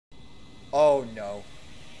Oh, no.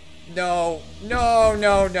 No. No,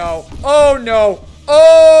 no, no. Oh, no.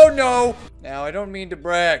 Oh, no. Now, I don't mean to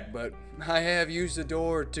brag, but I have used a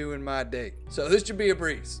door or two in my day. So this should be a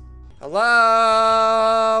breeze.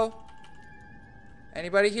 Hello?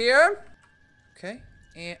 Anybody here? Okay.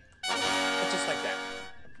 And just like that.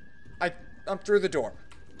 I'm through the door.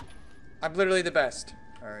 I'm literally the best.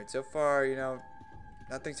 Alright, so far, you know,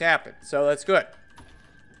 nothing's happened. So that's good.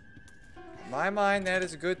 In my mind, that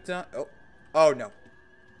is a good time. Oh. Oh, no.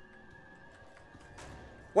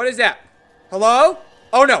 What is that? Hello?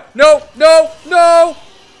 Oh, no. No, no, no!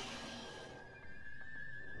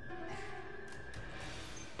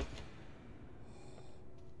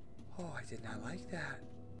 Oh, I did not like that.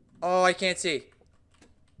 Oh, I can't see.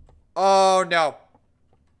 Oh, no.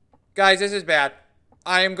 Guys, this is bad.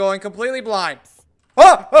 I am going completely blind.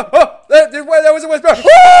 Oh! Oh! Oh! That was a whisper!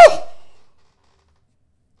 Oh!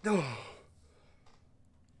 Oh.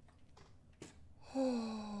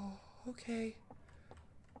 Oh, okay.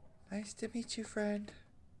 Nice to meet you, friend.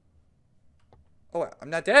 Oh, I'm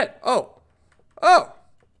not dead. Oh. Oh.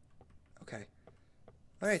 Okay.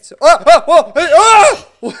 All right, so... Oh! Oh! Oh! Hey,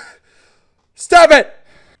 oh! Stop it!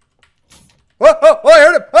 Oh! Oh! Oh! I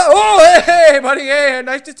heard him! Oh! Hey, buddy! Hey,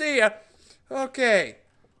 nice to see you. Okay.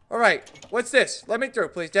 All right. What's this? Let me through,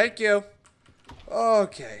 please. Thank you.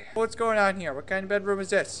 Okay. What's going on here? What kind of bedroom is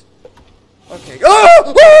this? Okay.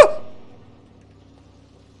 Oh! Oh!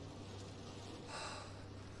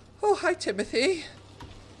 Oh, hi, Timothy.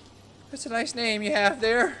 That's a nice name you have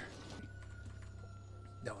there.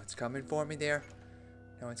 No one's coming for me there.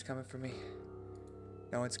 No one's coming for me.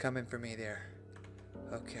 No one's coming for me there.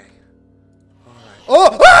 Okay. All right.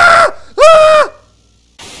 Oh! Ah! Ah!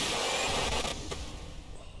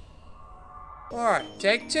 All right.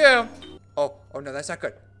 Take two. Oh. Oh, no, that's not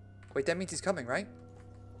good. Wait, that means he's coming, right?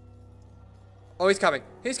 Oh, he's coming.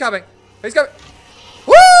 He's coming. He's coming.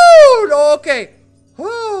 Woo! Okay.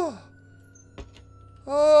 Whew.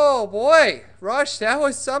 Oh boy, Rush, that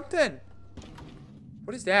was something.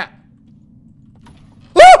 What is that?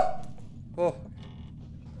 Woo! Oh.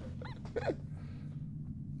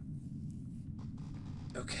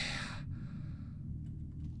 Okay.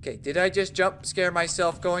 Okay, did I just jump scare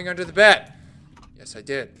myself going under the bed? Yes, I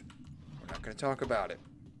did. We're not gonna talk about it.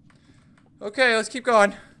 Okay, let's keep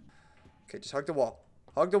going. Okay, just hug the wall.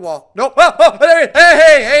 Hug the wall. Nope. Oh, oh, there he is. Hey,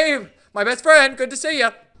 hey, hey. My best friend, good to see you.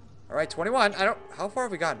 All right, 21. How far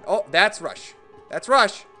have we gotten? Oh, that's Rush. That's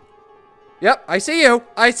Rush. Yep, I see you.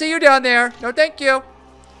 I see you down there. No, thank you.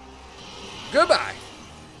 Goodbye.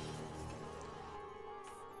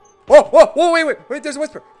 Whoa, whoa, whoa, wait, there's a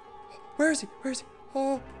whisper. Where is he? Where is he?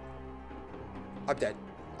 Oh. I'm dead.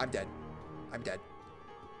 I'm dead. I'm dead.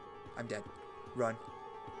 I'm dead. Run.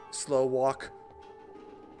 Slow walk.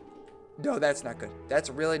 No, that's not good. That's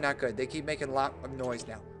really not good. They keep making a lot of noise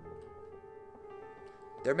now.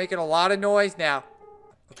 They're making a lot of noise now.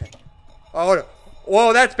 Okay. Oh, no.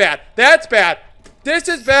 Whoa, that's bad. That's bad. This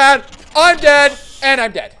is bad. I'm dead. And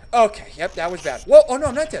I'm dead. Okay. Yep, that was bad. Whoa. Oh, no,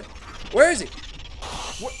 I'm not dead. Where is he?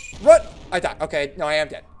 What? I died. Okay. No, I am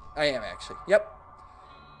dead. I am, actually. Yep.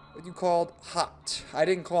 What you called hot. I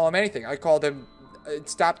didn't call him anything. I called him...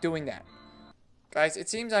 stop doing that. Guys, it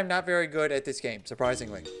seems I'm not very good at this game,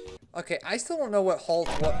 surprisingly. Okay, I still don't know what halt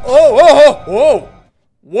was. Oh, oh, oh, whoa.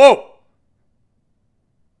 Whoa.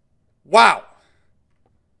 Wow.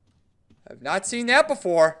 I've not seen that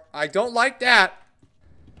before. I don't like that.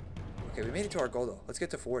 Okay, we made it to our goal, though. Let's get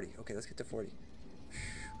to 40. Okay, let's get to 40.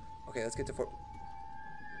 Okay, let's get to 40.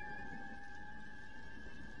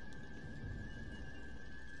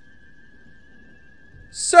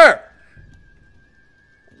 Sir!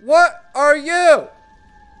 What are you?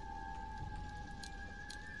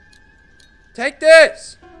 Take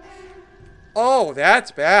this. Oh,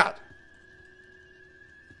 that's bad.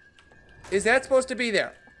 Is that supposed to be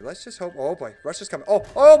there? Let's just hope. Oh boy, Rush is coming. Oh,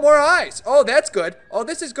 oh, more eyes. Oh, that's good. Oh,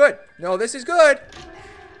 this is good. No, this is good.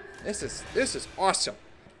 This is awesome.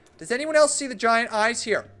 Does anyone else see the giant eyes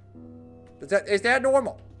here? Is that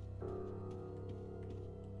normal?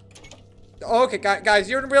 Okay, guys,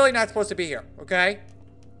 you're really not supposed to be here, okay?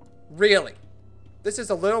 Really. This is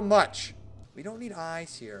a little much. We don't need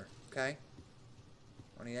eyes here, okay?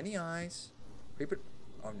 Don't need any eyes. Creep it.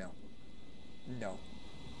 Oh, no. No.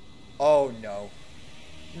 Oh, no.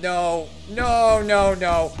 No. No, no,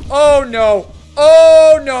 no. Oh, no.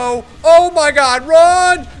 Oh, no. Oh, my God.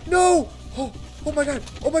 Run. No. Oh, oh, my God.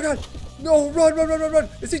 Oh, my God. No, run, run, run, run, run.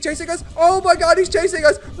 Is he chasing us? Oh, my God. He's chasing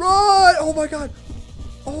us. Run. Oh, my God.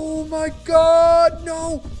 Oh, my God.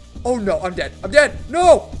 No. Oh, no. I'm dead. I'm dead.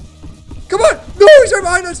 No. Come on. No, he's right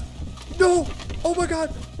behind us. No. Oh, my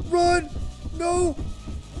God. Run. No.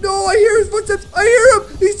 No. Oh, I hear his footsteps. I hear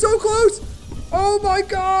him. He's so close. Oh my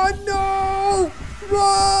God, no.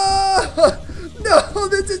 Run. No,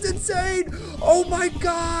 this is insane. Oh my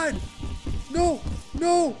God. No,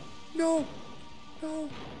 no, no, no.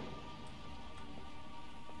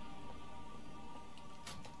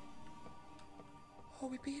 Oh,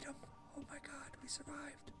 we beat him. Oh my God, we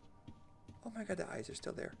survived. Oh my God, the eyes are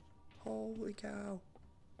still there. Holy cow.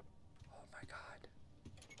 Oh my God.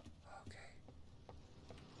 Okay.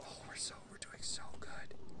 Oh, we're doing so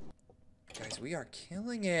good. Guys, we are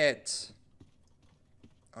killing it.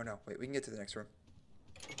 Oh no, wait, we can get to the next room.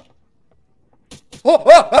 Oh,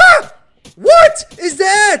 ah, ah! What is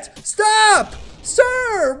that? Stop!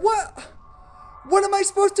 Sir, what am I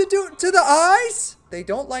supposed to do to the eyes? They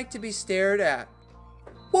don't like to be stared at.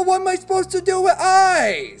 Well, what am I supposed to do with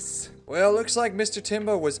eyes? Well, looks like Mr.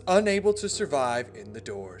 Timbo was unable to survive in the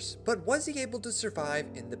doors. But was he able to survive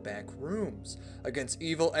in the back rooms against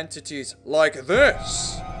evil entities like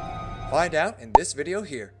this? Find out in this video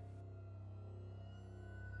here.